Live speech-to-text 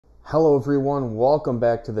Hello everyone, welcome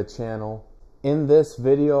back to the channel. In this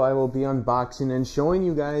video I will be unboxing and showing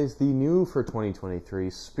you guys the new for 2023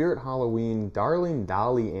 Spirit Halloween Darling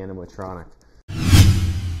Dolly animatronic.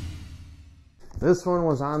 This one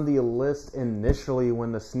was on the list initially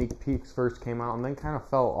when the sneak peeks first came out and then kind of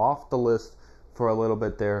fell off the list for a little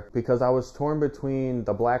bit there because I was torn between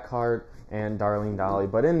the Black Heart and Darling Dolly,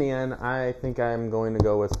 but in the end I think I'm going to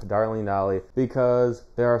go with Darling Dolly because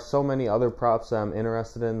there are so many other props that I'm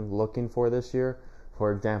interested in looking for this year.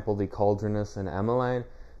 For example, the Cauldroness and Emmeline,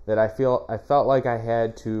 that I felt like I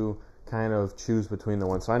had to kind of choose between the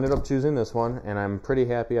ones. So I ended up choosing this one and I'm pretty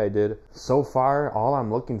happy I did. So far all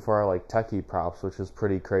I'm looking for are like techie props, which is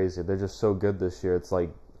pretty crazy. They're just so good this year. It's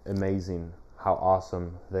like amazing how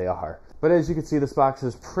awesome they are. But as you can see, this box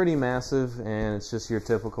is pretty massive and it's just your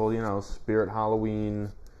typical, you know, Spirit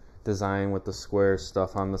Halloween design with the square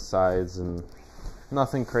stuff on the sides and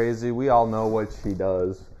nothing crazy. We all know what she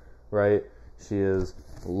does, right? She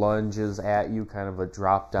lunges at you, kind of a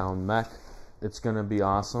drop down mech. It's gonna be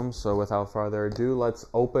awesome. So without further ado, let's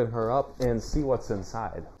open her up and see what's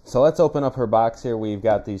inside. So let's open up her box here. We've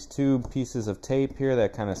got these two pieces of tape here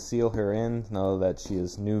that kind of seal her in. Know that she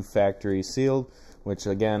is new factory sealed, which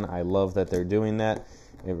again, I love that they're doing that.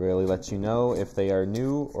 It really lets you know if they are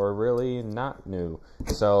new or really not new.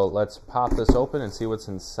 So let's pop this open and see what's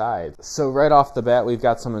inside. So right off the bat, we've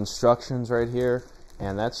got some instructions right here,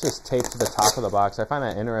 and that's just taped to the top of the box. I find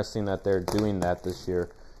that interesting that they're doing that this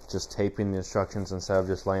year, just taping the instructions instead of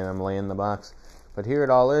just letting them lay in the box. But here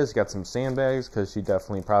it all is. Got some sandbags because she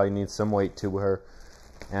definitely probably needs some weight to her,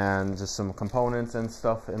 and just some components and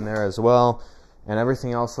stuff in there as well. And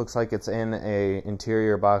everything else looks like it's in a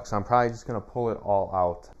interior box. So I'm probably just gonna pull it all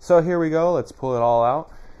out. So here we go, let's pull it all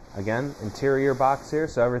out. Again, interior box here,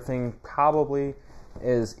 so everything probably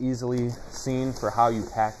is easily seen for how you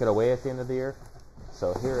pack it away at the end of the year.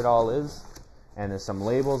 So here it all is, and there's some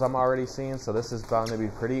labels I'm already seeing, so this is going to be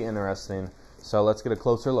pretty interesting. So let's get a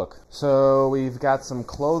closer look. So we've got some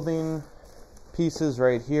clothing pieces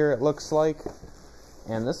right here, it looks like.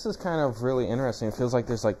 And this is kind of really interesting. It feels like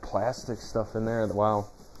there's like plastic stuff in there. Wow.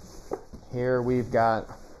 Here we've got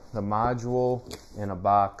the module in a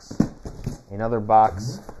box. Another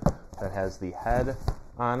box that has the head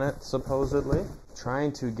on it, supposedly.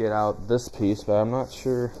 Trying to get out this piece, but I'm not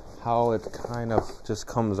sure how it kind of just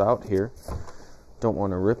comes out here. Don't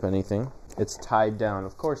want to rip anything. It's tied down.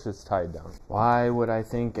 Of course it's tied down. Why would I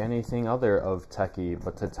think anything other of Techie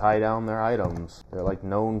but to tie down their items? They're like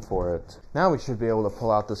known for it. Now we should be able to pull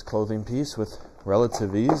out this clothing piece with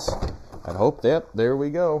relative ease. I'd hope. Yep, there we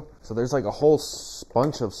go. So there's like a whole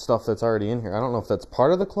bunch of stuff that's already in here. I don't know if that's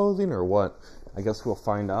part of the clothing or what. I guess we'll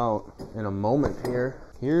find out in a moment here.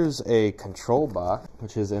 Here's a control box,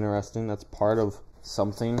 which is interesting. That's part of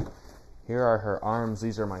something. Here are her arms.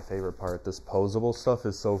 These are my favorite part. This posable stuff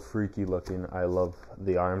is so freaky looking. I love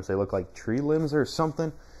the arms. They look like tree limbs or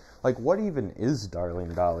something. Like, what even is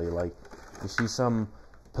Darling Dolly? Like, is she some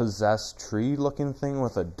possessed tree looking thing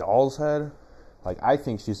with a doll's head? Like, I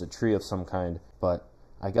think she's a tree of some kind, but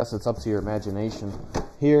I guess it's up to your imagination.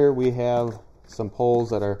 Here we have some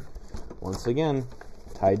poles that are, once again,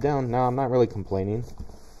 tied down. Now, I'm not really complaining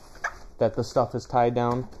that the stuff is tied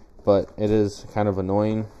down, but it is kind of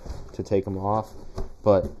annoying to take them off,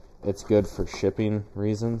 but it's good for shipping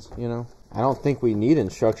reasons, you know. I don't think we need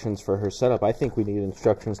instructions for her setup. I think we need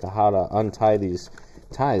instructions to how to untie these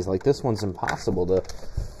ties. Like, this one's impossible to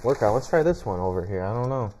work on. Let's try this one over here. I don't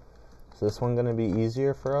know. Is this one going to be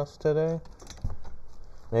easier for us today?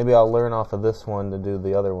 Maybe I'll learn off of this one to do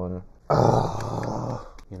the other one.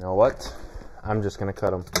 You know what? I'm just going to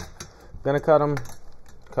cut them. I'm going to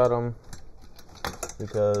cut them,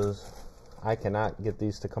 because I cannot get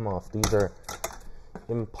these to come off. These are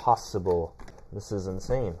impossible. This is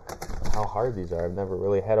insane how hard these are. I've never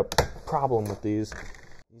really had a problem with these.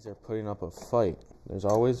 These are putting up a fight. There's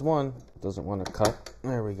always one that doesn't want to cut.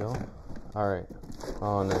 There we go. All right.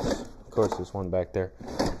 Oh, and there's, of course, there's one back there.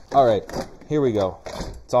 All right, here we go.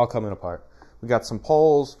 It's all coming apart. We got some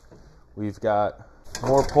poles. We've got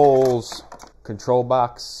more poles. Control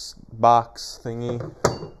box thingy.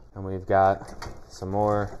 And we've got some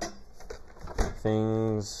more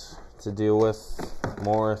things to deal with,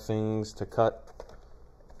 more things to cut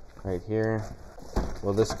right here.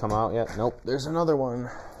 Will this come out yet? Nope, there's another one.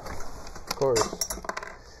 Of course.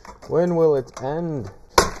 When will it end?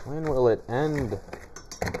 When will it end?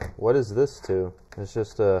 What is this to? It's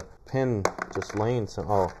just a pin just laying some.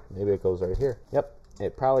 Oh, maybe it goes right here. Yep,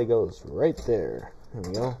 it probably goes right there.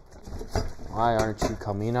 There we go. Why aren't you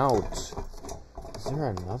coming out? Is there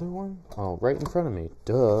another one? Oh, right in front of me.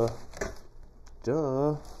 Duh.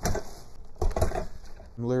 Duh.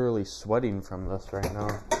 I'm literally sweating from this right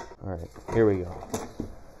now. Alright, here we go.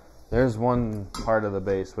 There's one part of the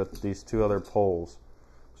base with these two other poles.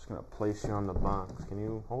 I'm just going to place you on the box. Can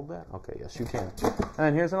you hold that? Okay, yes you can.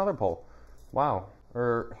 And here's another pole. Wow.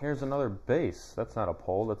 Or here's another base. That's not a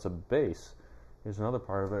pole, that's a base. Here's another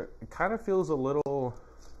part of it. It kind of feels a little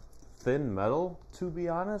thin metal, to be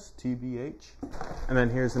honest, TBH. And then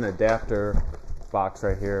here's an adapter box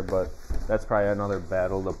right here, but that's probably another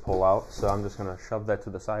battle to pull out, so I'm just going to shove that to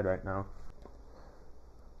the side right now.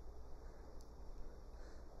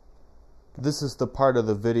 This is the part of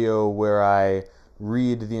the video where I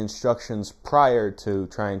read the instructions prior to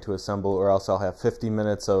trying to assemble, or else I'll have 50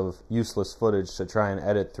 minutes of useless footage to try and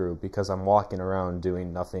edit through because I'm walking around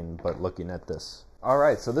doing nothing but looking at this.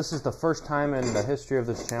 Alright, so this is the first time in the history of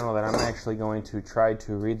this channel that I'm actually going to try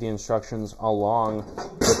to read the instructions along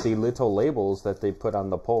with the little labels that they put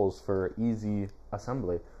on the poles for easy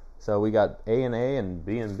assembly. So we got A and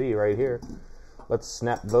B right here. Let's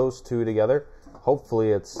snap those two together.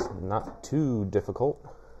 Hopefully it's not too difficult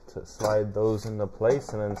to slide those into place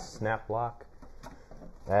and then snap lock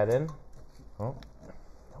that in. Oh,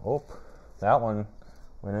 that one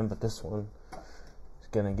went in, but this one is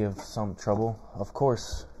gonna give some trouble. Of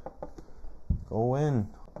course, go in.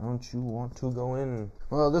 Don't you want to go in?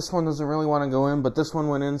 Well, this one doesn't really want to go in, but this one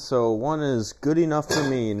went in, so one is good enough for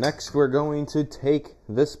me. Next, we're going to take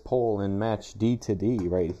this pole and match D to D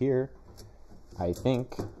right here, I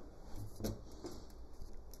think.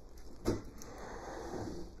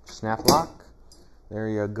 Snap lock. There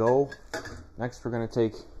you go. Next, we're going to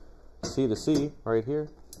take C to C right here.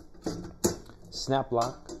 Snap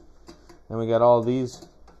lock. Then we got all these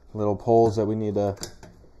little poles that we need to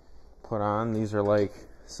put on. These are like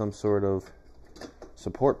some sort of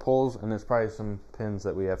support poles, and there's probably some pins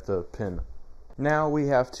that we have to pin. Now we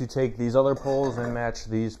have to take these other poles and match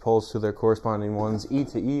these poles to their corresponding ones. E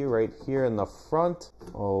to E right here in the front.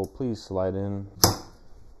 Oh, please slide in.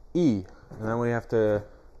 E. And then we have to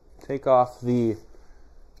take off the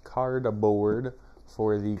cardboard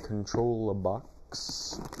for the controller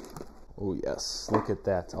box. Oh yes, look at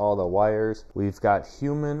that, all the wires. We've got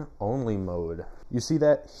human only mode. You see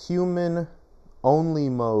that? Human only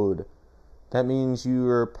mode. That means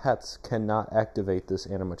your pets cannot activate this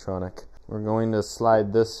animatronic. We're going to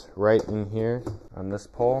slide this right in here on this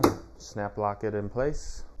pole, snap lock it in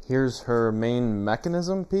place. Here's her main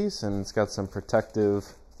mechanism piece, and it's got some protective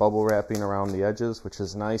bubble wrapping around the edges, which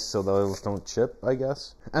is nice so those don't chip, I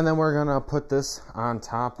guess. And then we're gonna put this on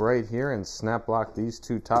top right here and snap lock these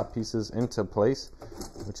two top pieces into place,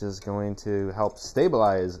 which is going to help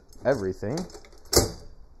stabilize everything.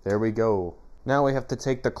 There we go. Now we have to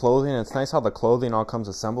take the clothing. It's nice how the clothing all comes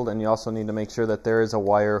assembled, and you also need to make sure that there is a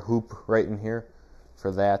wire hoop right in here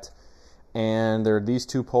for that. And there are these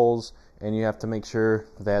two poles, and you have to make sure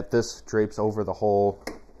that this drapes over the whole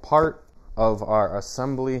part of our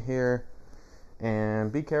assembly here.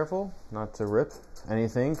 And be careful not to rip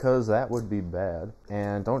anything, because that would be bad.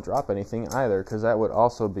 And don't drop anything either, because that would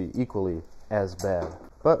also be equally as bad.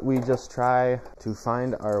 But we just try to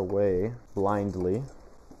find our way blindly.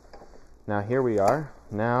 Now here we are.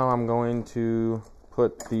 Now I'm going to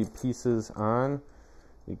put the pieces on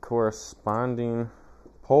the corresponding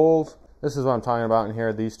poles. This is what I'm talking about in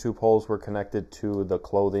here. These two poles were connected to the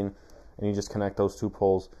clothing, and you just connect those two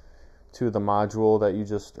poles to the module that you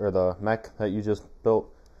just, or the mech that you just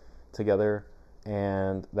built together,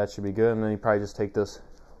 and that should be good. And then you probably just take this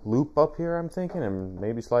loop up here, I'm thinking, and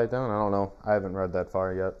maybe slide it down. I don't know. I haven't read that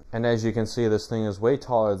far yet. And as you can see, this thing is way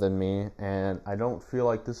taller than me, and I don't feel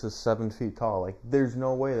like this is 7 feet tall. Like, there's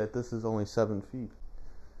no way that this is only 7 feet.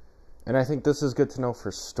 And I think this is good to know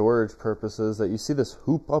for storage purposes, that you see this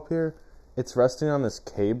hoop up here? It's resting on this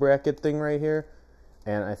K-bracket thing right here.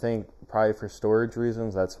 And I think probably for storage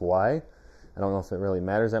reasons, that's why. I don't know if it really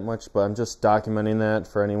matters that much, but I'm just documenting that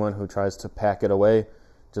for anyone who tries to pack it away.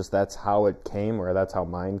 Just that's how it came, or that's how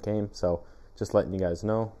mine came. So just letting you guys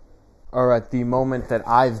know. Alright, the moment that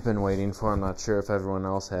I've been waiting for. I'm not sure if everyone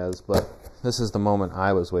else has, but this is the moment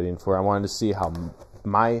I was waiting for. I wanted to see how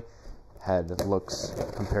my head looks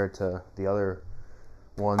compared to the other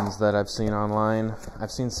ones that I've seen online.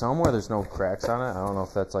 I've seen some where there's no cracks on it. I don't know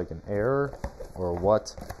if that's like an error or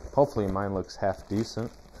what. Hopefully mine looks half decent.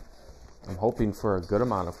 I'm hoping for a good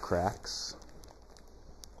amount of cracks.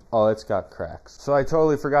 Oh, it's got cracks. So I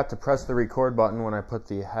totally forgot to press the record button when I put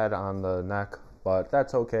the head on the neck, but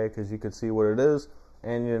that's okay because you could see what it is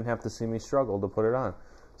and you didn't have to see me struggle to put it on.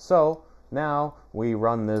 So now we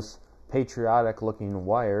run this patriotic looking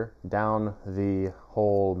wire down the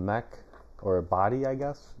whole mech, or body, I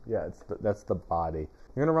guess. Yeah, that's the body.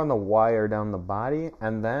 You're going to run the wire down the body,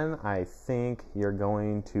 and then I think you're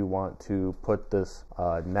going to want to put this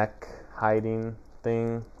neck hiding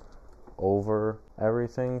thing over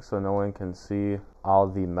everything so no one can see all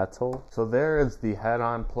the metal. So there is the head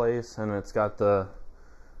on place, and it's got the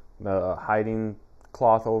hiding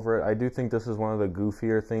cloth over it. I do think this is one of the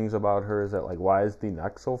goofier things about her, is that, like, why is the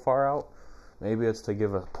neck so far out? Maybe it's to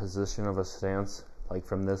give a position of a stance, like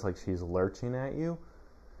from this, like she's lurching at you,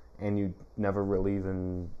 and you never really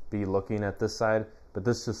even be looking at this side. But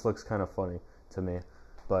this just looks kind of funny to me.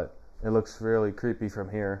 But it looks really creepy from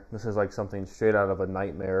here. This is like something straight out of a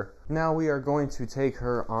nightmare. Now we are going to take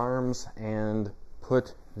her arms and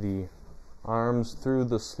put the arms through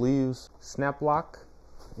the sleeves, snap lock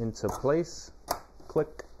into place,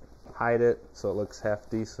 click, hide it so it looks half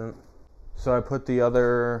decent. So I put the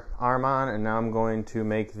other arm on, and now I'm going to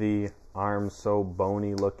make the arms so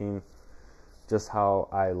bony looking, just how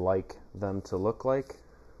I like them to look like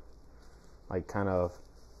kind of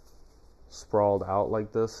sprawled out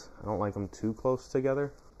like this. I don't like them too close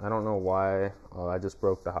together. I don't know why. Oh, I just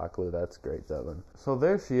broke the hot glue. That's great, Devin. So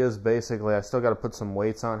there she is, basically. I still got to put some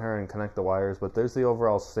weights on her and connect the wires, but there's the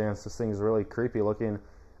overall stance. This thing's really creepy looking.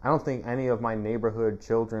 I don't think any of my neighborhood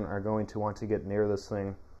children are going to want to get near this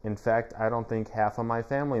thing. In fact, I don't think half of my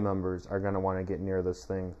family members are going to want to get near this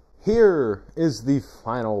thing. Here is the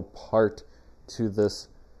final part to this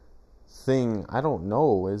thing. I don't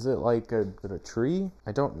know. Is it like a tree?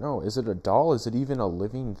 I don't know. Is it a doll? Is it even a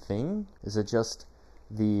living thing? Is it just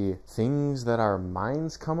the things that our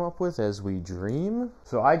minds come up with as we dream?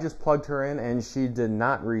 So I just plugged her in, and she did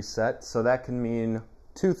not reset. So that can mean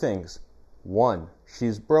two things. One,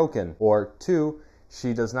 she's broken. Or two,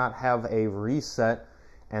 she does not have a reset,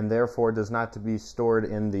 and therefore does not to be stored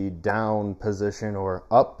in the down position or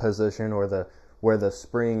up position, or where the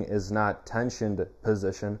spring is not tensioned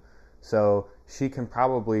position. So she can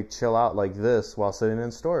probably chill out like this while sitting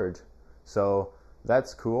in storage. So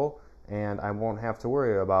that's cool, and I won't have to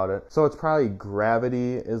worry about it. So it's probably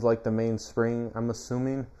gravity is like the main spring, I'm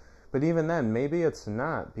assuming. But even then, maybe it's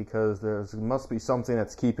not, because there must be something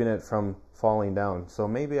that's keeping it from falling down. So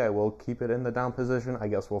maybe I will keep it in the down position. I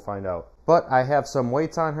guess we'll find out. But I have some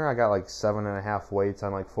weights on her. I got like 7.5 weights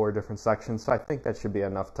on like 4 different sections. So I think that should be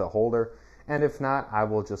enough to hold her. And if not, I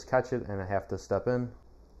will just catch it and I have to step in.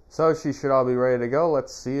 So she should all be ready to go.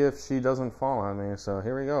 Let's see if she doesn't fall on me. So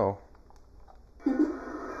here we go.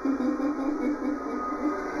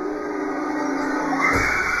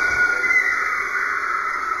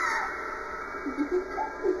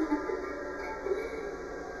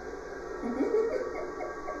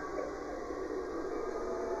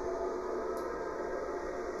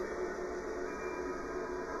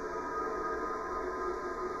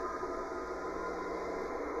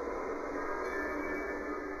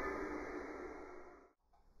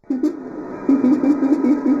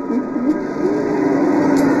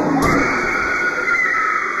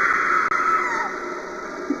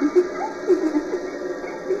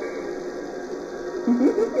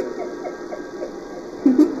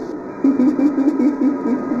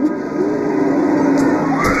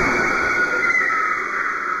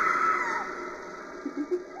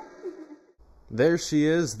 There she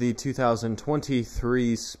is, the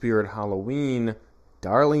 2023 Spirit Halloween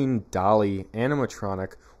Darling Dolly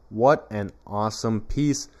animatronic. What an awesome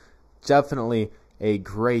piece. Definitely a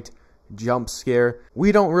great jump scare.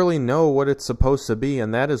 We don't really know what it's supposed to be,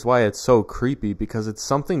 and that is why it's so creepy, because it's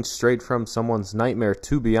something straight from someone's nightmare,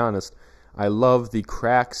 to be honest. I love the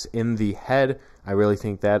cracks in the head. I really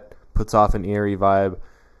think that puts off an eerie vibe.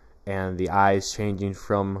 And the eyes changing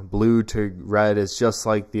from blue to red is just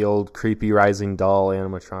like the old creepy rising doll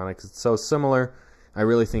animatronics. It's so similar. I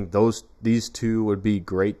really think these two would be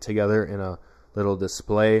great together in a little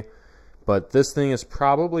display. But this thing is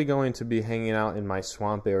probably going to be hanging out in my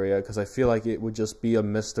swamp area, because I feel like it would just be a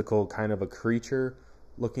mystical kind of a creature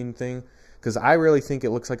looking thing. Because I really think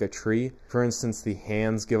it looks like a tree. For instance, the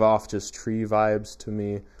hands give off just tree vibes to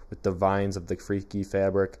me with the vines of the freaky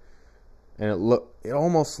fabric. And it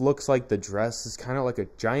almost looks like the dress is kind of like a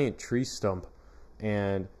giant tree stump.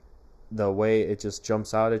 And the way it just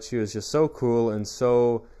jumps out at you is just so cool and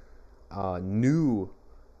so new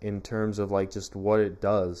in terms of like just what it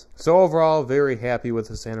does. So overall, very happy with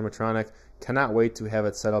this animatronic. Cannot wait to have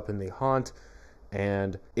it set up in the haunt.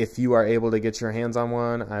 And if you are able to get your hands on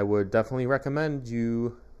one, I would definitely recommend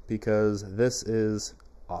you, because this is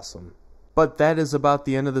awesome. But that is about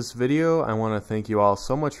the end of this video. I want to thank you all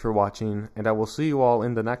so much for watching, and I will see you all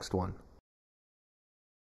in the next one.